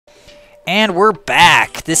And we're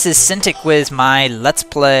back. This is Cintiq with my Let's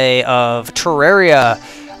Play of Terraria.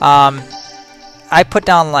 I put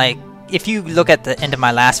down, like, if you look at the end of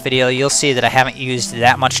my last video, you'll see that I haven't used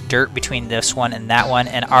that much dirt between this one and that one,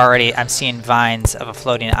 and already I'm seeing vines of a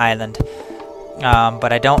floating island.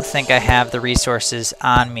 But I don't think I have the resources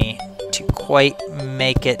on me to quite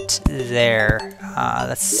make it there.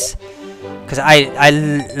 That's because I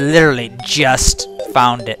literally just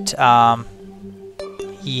found it.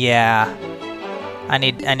 Yeah, I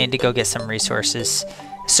need to go get some resources.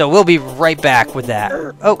 So we'll be right back with that.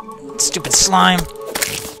 Oh, stupid slime.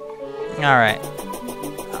 Alright.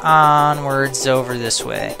 Onwards over this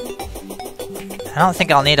way. I don't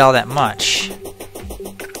think I'll need all that much.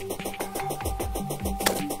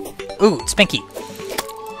 Ooh, it's Pinky.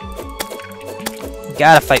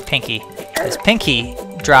 Gotta fight Pinky. Because Pinky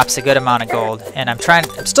drops a good amount of gold. And I'm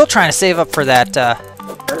still trying to save up for that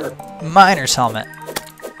miner's helmet.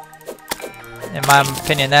 In my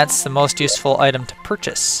opinion, that's the most useful item to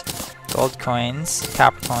purchase. Gold coins,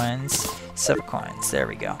 copper coins, silver coins. There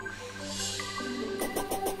we go.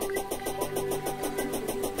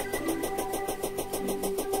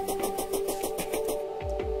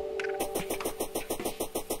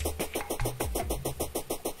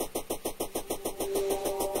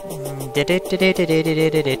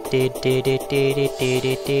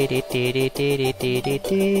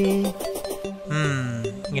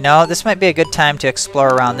 You know, this might be a good time to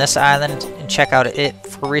explore around this island and check out it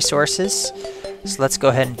for resources. So let's go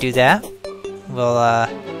ahead and do that. We'll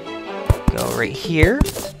go right here.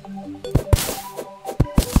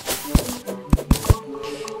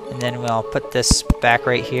 And then we'll put this back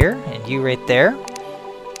right here and you right there.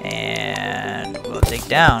 And we'll dig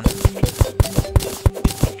down.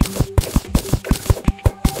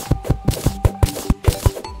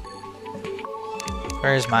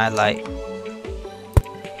 Where's my light?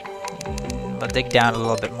 We'll dig down a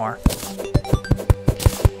little bit more.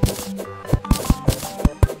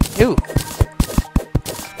 Ooh!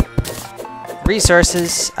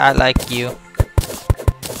 Resources, I like you.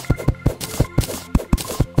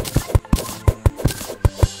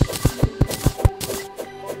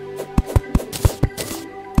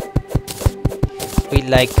 We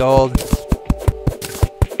like gold.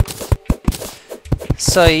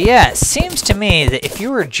 So yeah, it seems to me that if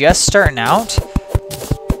you were just starting out,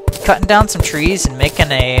 cutting down some trees and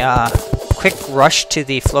making a quick rush to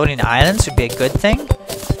the floating islands would be a good thing,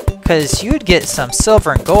 because you'd get some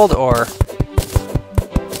silver and gold ore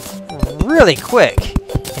really quick,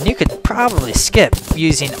 and you could probably skip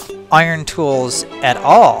using iron tools at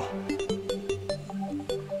all.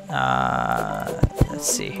 Let's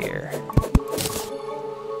see here.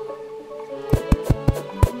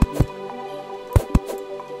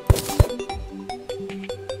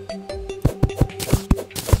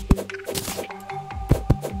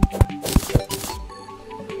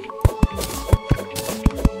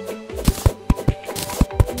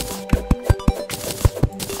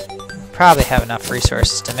 Probably have enough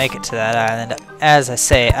resources to make it to that island. As I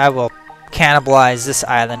say, I will cannibalize this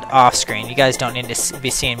island off screen. You guys don't need to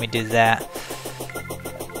be seeing me do that.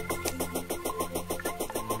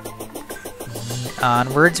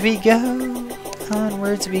 Onwards we go,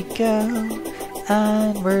 onwards we go,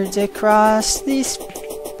 onwards across these.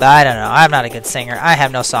 I don't know. I'm not a good singer. I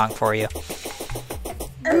have no song for you.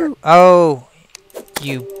 Oh,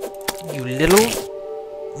 you little.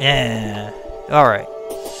 Yeah. All right.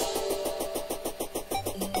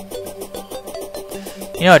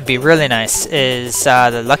 You know, it'd be really nice is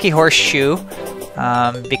the lucky horseshoe,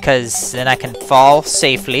 because then I can fall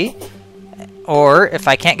safely. Or if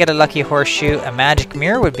I can't get a lucky horseshoe, a magic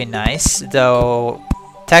mirror would be nice. Though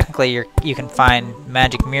technically, you can find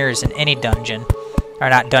magic mirrors in any dungeon, or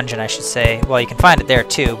not dungeon, I should say. Well, you can find it there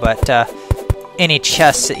too, but any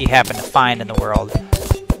chests that you happen to find in the world.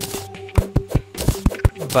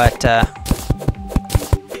 But a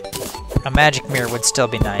magic mirror would still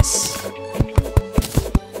be nice.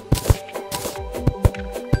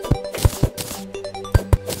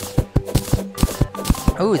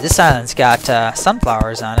 Ooh, this island's got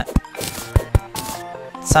sunflowers on it.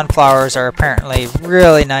 Sunflowers are apparently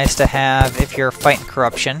really nice to have if you're fighting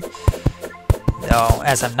corruption. Though,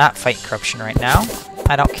 as I'm not fighting corruption right now,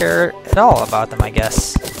 I don't care at all about them, I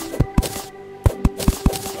guess.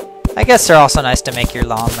 I guess they're also nice to make your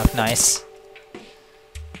lawn look nice.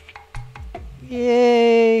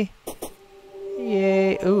 Yay!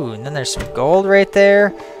 Yay! Ooh, and then there's some gold right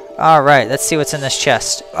there. Alright, let's see what's in this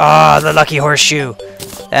chest. Ah, the lucky horseshoe!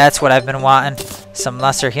 That's what I've been wanting. Some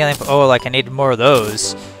lesser healing. Oh, like I need more of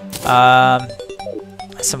those.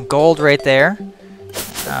 Some gold right there.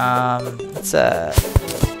 Let's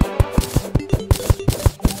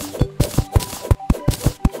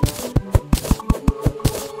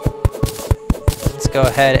go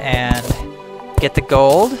ahead and get the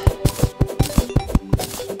gold.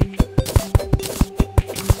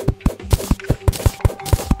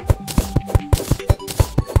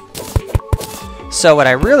 So what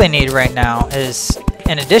I really need right now is,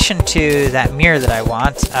 in addition to that mirror that I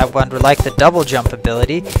would like the double jump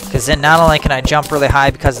ability, because then not only can I jump really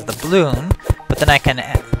high because of the balloon, but then I can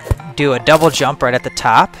do a double jump right at the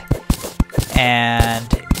top and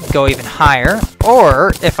go even higher.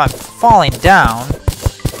 Or if I'm falling down,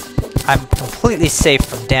 I'm completely safe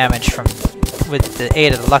from damage with the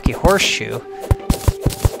aid of the lucky horseshoe.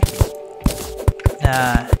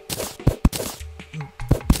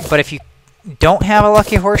 But if you don't have a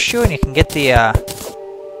lucky horseshoe and you can get the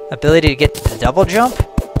ability to get the double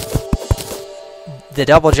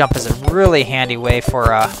jump is a really handy way for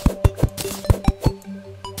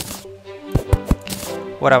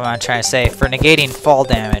what am I trying to say, for negating fall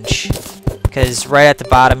damage, because right at the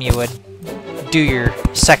bottom you would do your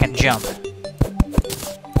second jump.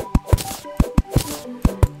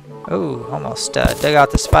 Oh, almost dug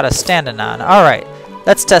out the spot I was standing on. Alright,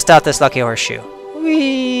 let's test out this lucky horseshoe.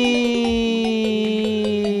 Whee!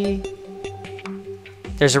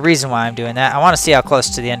 There's a reason why I'm doing that. I want to see how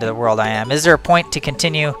close to the end of the world I am. Is there a point to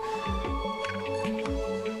continue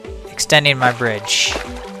extending my bridge?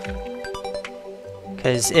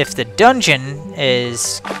 Because if the dungeon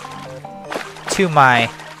is to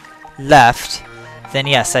my left, then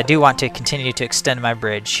yes, I do want to continue to extend my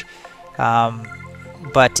bridge.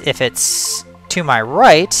 But if it's to my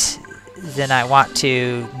right, then I want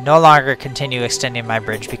to no longer continue extending my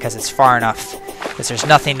bridge because it's far enough. Because there's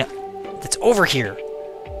nothing that's over here.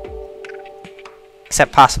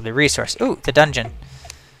 Except possibly resource. Ooh, the dungeon.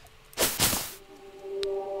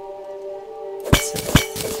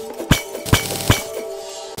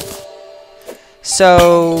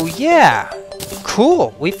 So, yeah.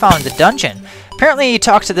 Cool. We found the dungeon. Apparently you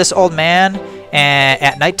talk to this old man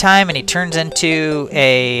at nighttime and he turns into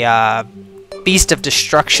a beast of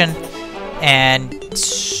destruction. And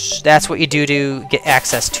that's what you do to get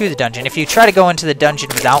access to the dungeon. If you try to go into the dungeon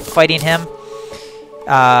without fighting him,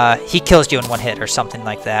 he kills you in one hit or something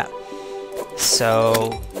like that.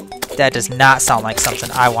 So that does not sound like something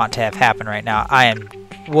I want to have happen right now. I am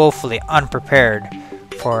woefully unprepared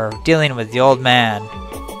for dealing with the old man.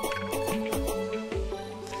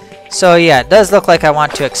 So yeah, it does look like I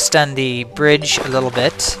want to extend the bridge a little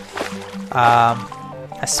bit.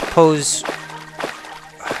 I suppose...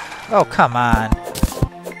 Oh, come on.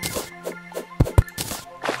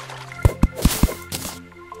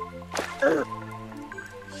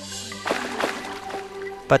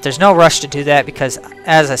 But there's no rush to do that because,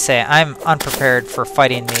 as I say, I'm unprepared for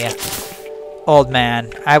fighting the old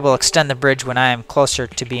man. I will extend the bridge when I am closer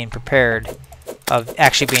to being prepared of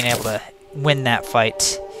actually being able to win that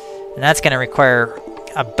fight. And that's going to require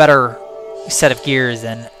a better set of gears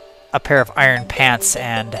than a pair of iron pants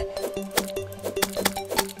and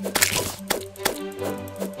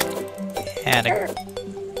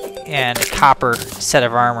a copper set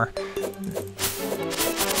of armor.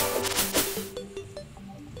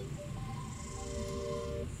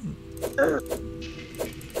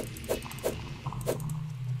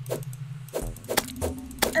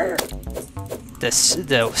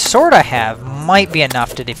 The sword I have might be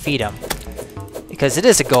enough to defeat him, because it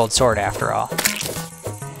is a gold sword after all.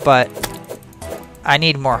 But I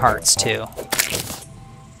need more hearts too.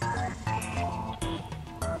 I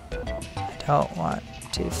don't want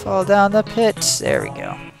to fall down the pits. There we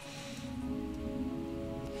go.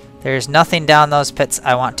 There's nothing down those pits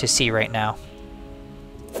I want to see right now.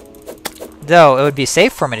 Though it would be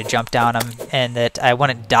safe for me to jump down them and that I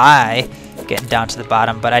wouldn't die getting down to the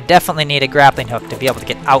bottom, but I definitely need a grappling hook to be able to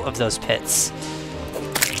get out of those pits.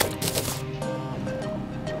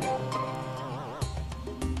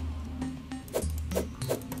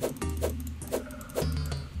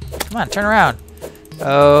 Come on, turn around.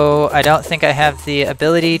 Oh, I don't think I have the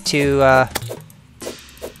ability to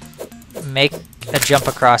make a jump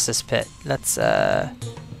across this pit. Let's oh,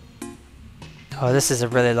 this is a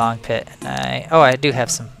really long pit. And I do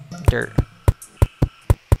have some dirt.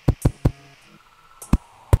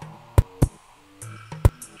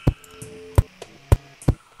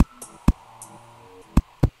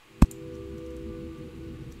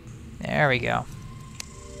 There we go.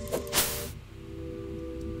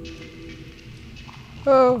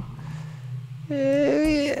 Oh.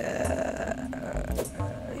 Yeah,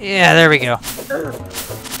 there we go.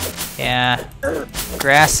 Yeah.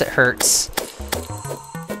 Grass that hurts.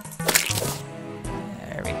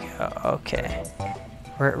 There we go. Okay.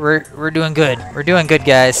 We're doing good. We're doing good,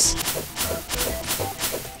 guys.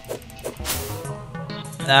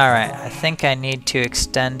 Alright, I think I need to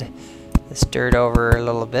extend this dirt over a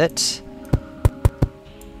little bit.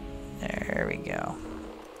 There we go.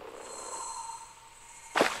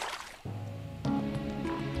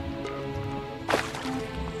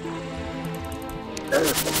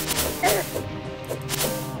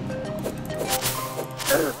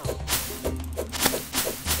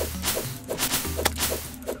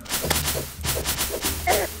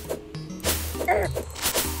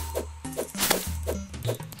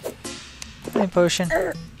 Potion.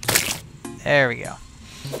 There we go.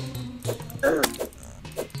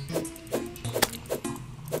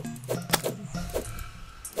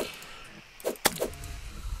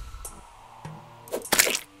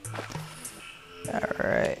 All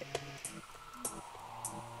right.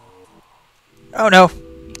 Oh no.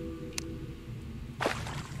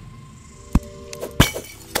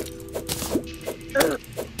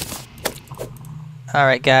 All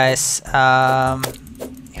right, guys.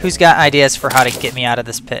 Who's got ideas for how to get me out of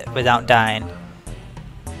this pit without dying?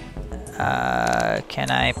 Can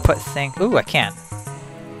I put things... Ooh, I can.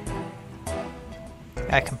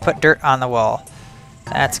 I can put dirt on the wall.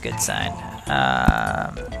 That's a good sign.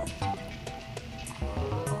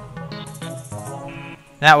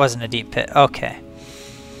 That wasn't a deep pit. Okay.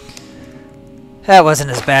 That wasn't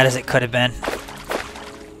as bad as it could have been.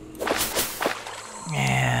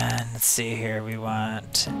 And let's see here. We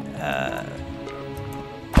want...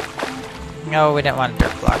 No, we didn't want a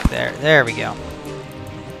dirt block there. There we go.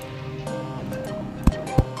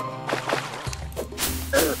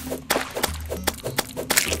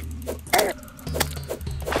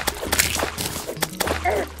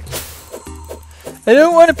 I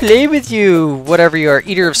don't want to play with you, whatever you are,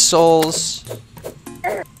 eater of souls.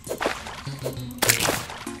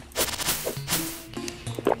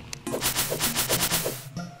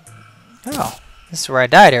 Oh, this is where I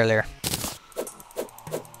died earlier.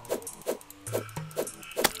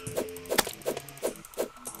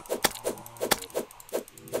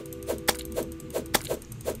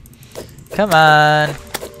 Come on.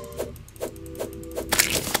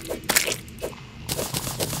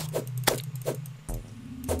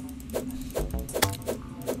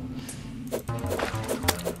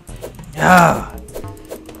 Ah.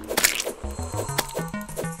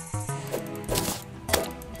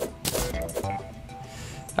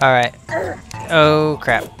 All right. Oh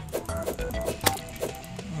crap.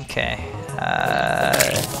 Okay.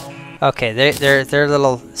 Okay, they're a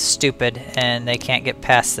little stupid and they can't get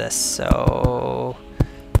past this. So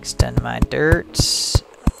extend my dirt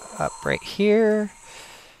up right here.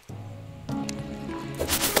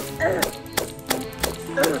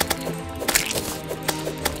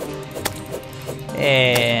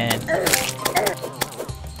 And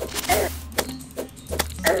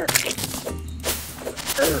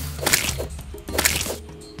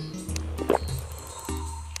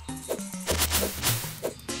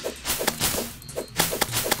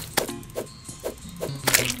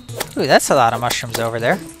ooh, that's a lot of mushrooms over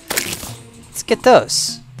there. Let's get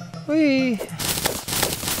those. Whee!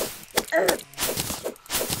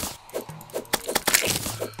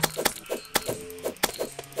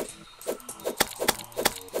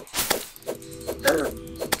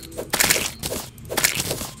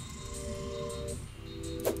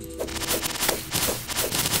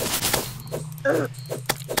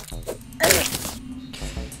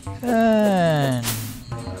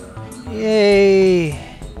 Yay!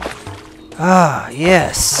 Ah,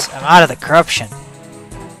 yes! I'm out of the corruption.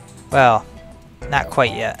 Well, not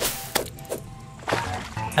quite yet.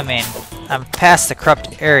 I mean, I'm past the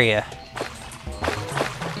corrupt area.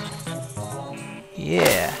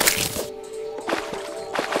 Yeah.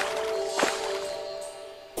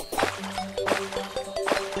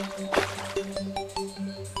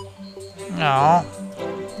 No.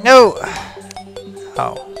 No!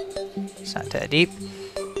 Oh. It's not that deep.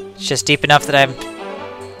 It's just deep enough that I'm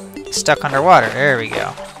stuck underwater. There we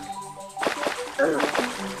go.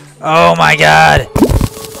 Oh my god!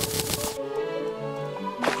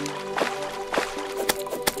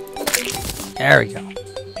 There we go.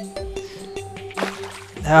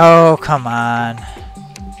 Oh, come on.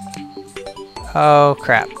 Oh,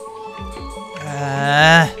 crap.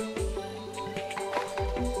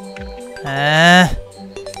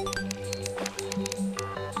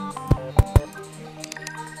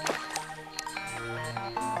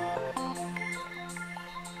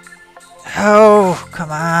 Oh, come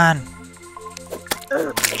on.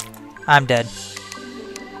 I'm dead.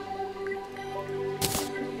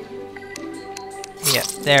 Yep,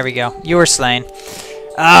 there we go. You were slain.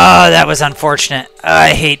 Oh, that was unfortunate.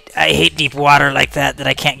 I hate deep water like that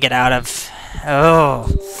I can't get out of. Oh.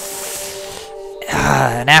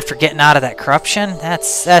 And after getting out of that corruption,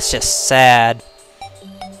 that's just sad.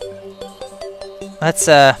 Let's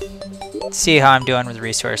see how I'm doing with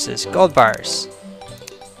resources. Gold bars.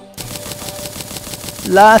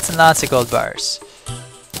 Lots and lots of gold bars.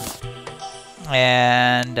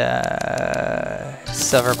 And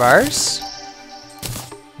silver bars.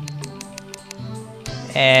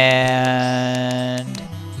 And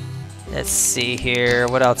let's see here.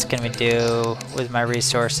 What else can we do with my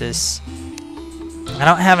resources? I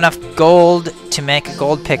don't have enough gold to make a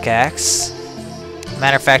gold pickaxe.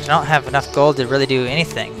 Matter of fact, I don't have enough gold to really do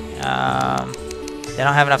anything. I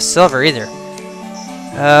don't have enough silver either.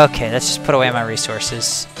 Okay, let's just put away my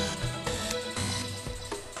resources.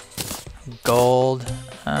 Gold,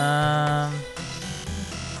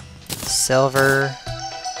 silver,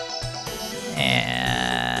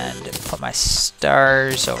 and put my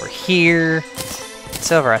stars over here.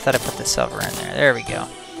 Silver, I thought I put the silver in there. There we go.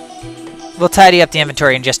 We'll tidy up the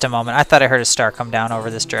inventory in just a moment. I thought I heard a star come down over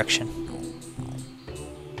this direction.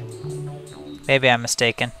 Maybe I'm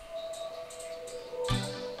mistaken.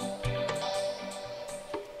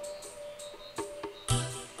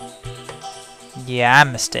 Yeah,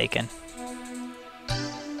 I'm mistaken.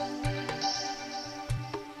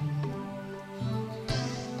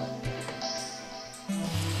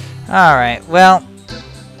 Alright, well,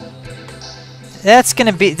 this is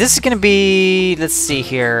gonna be, let's see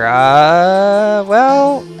here,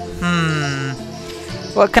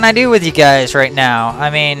 what can I do with you guys right now? I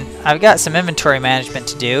mean, I've got some inventory management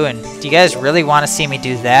to do, and do you guys really want to see me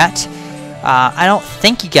do that? I don't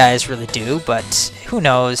think you guys really do, but who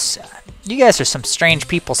knows? You guys are some strange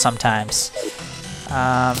people sometimes.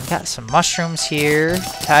 Got some mushrooms here,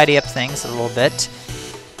 tidy up things a little bit.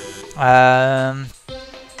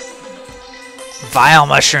 Vile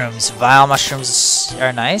mushrooms. Vile mushrooms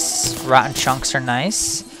are nice. Rotten chunks are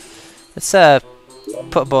nice. Let's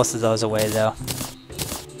put both of those away though.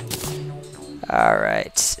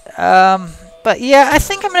 Alright. But yeah, I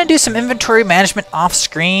think I'm going to do some inventory management off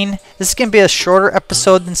screen. This is going to be a shorter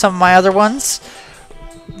episode than some of my other ones,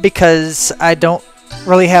 because I don't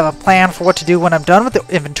really have a plan for what to do when I'm done with the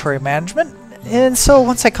inventory management. And so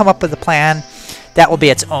once I come up with a plan, that will be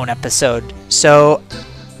its own episode. So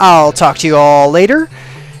I'll talk to you all later,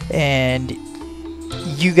 and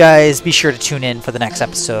you guys be sure to tune in for the next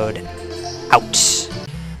episode. Out.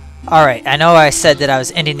 Alright, I know I said that I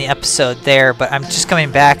was ending the episode there, but I'm just coming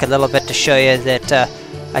back a little bit to show you that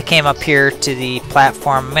I came up here to the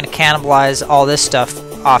platform. I'm going to cannibalize all this stuff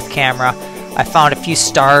off camera. I found a few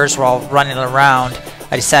stars while running around.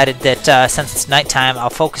 I decided that since it's nighttime, I'll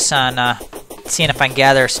focus on seeing if I can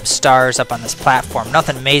gather some stars up on this platform.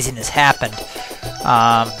 Nothing amazing has happened,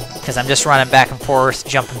 because I'm just running back and forth,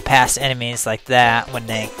 jumping past enemies like that when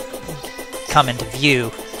they come into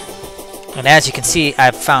view. And as you can see,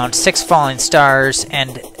 I've found 6 falling stars,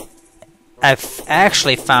 and I've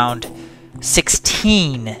actually found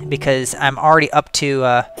 16 because I'm already up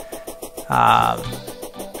to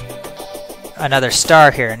another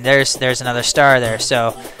star here, and there's another star there.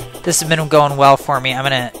 So this has been going well for me. I'm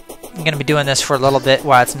gonna be doing this for a little bit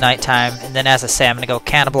while it's nighttime, and then, as I say, I'm gonna go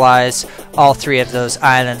cannibalize all 3 of those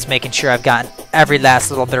islands, making sure I've gotten every last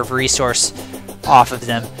little bit of resource off of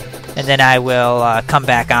them, and then I will come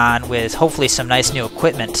back on with hopefully some nice new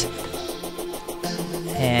equipment.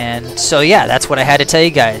 And so yeah, that's what I had to tell you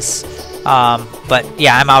guys. But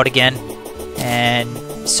yeah, I'm out again, and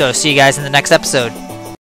so see you guys in the next episode.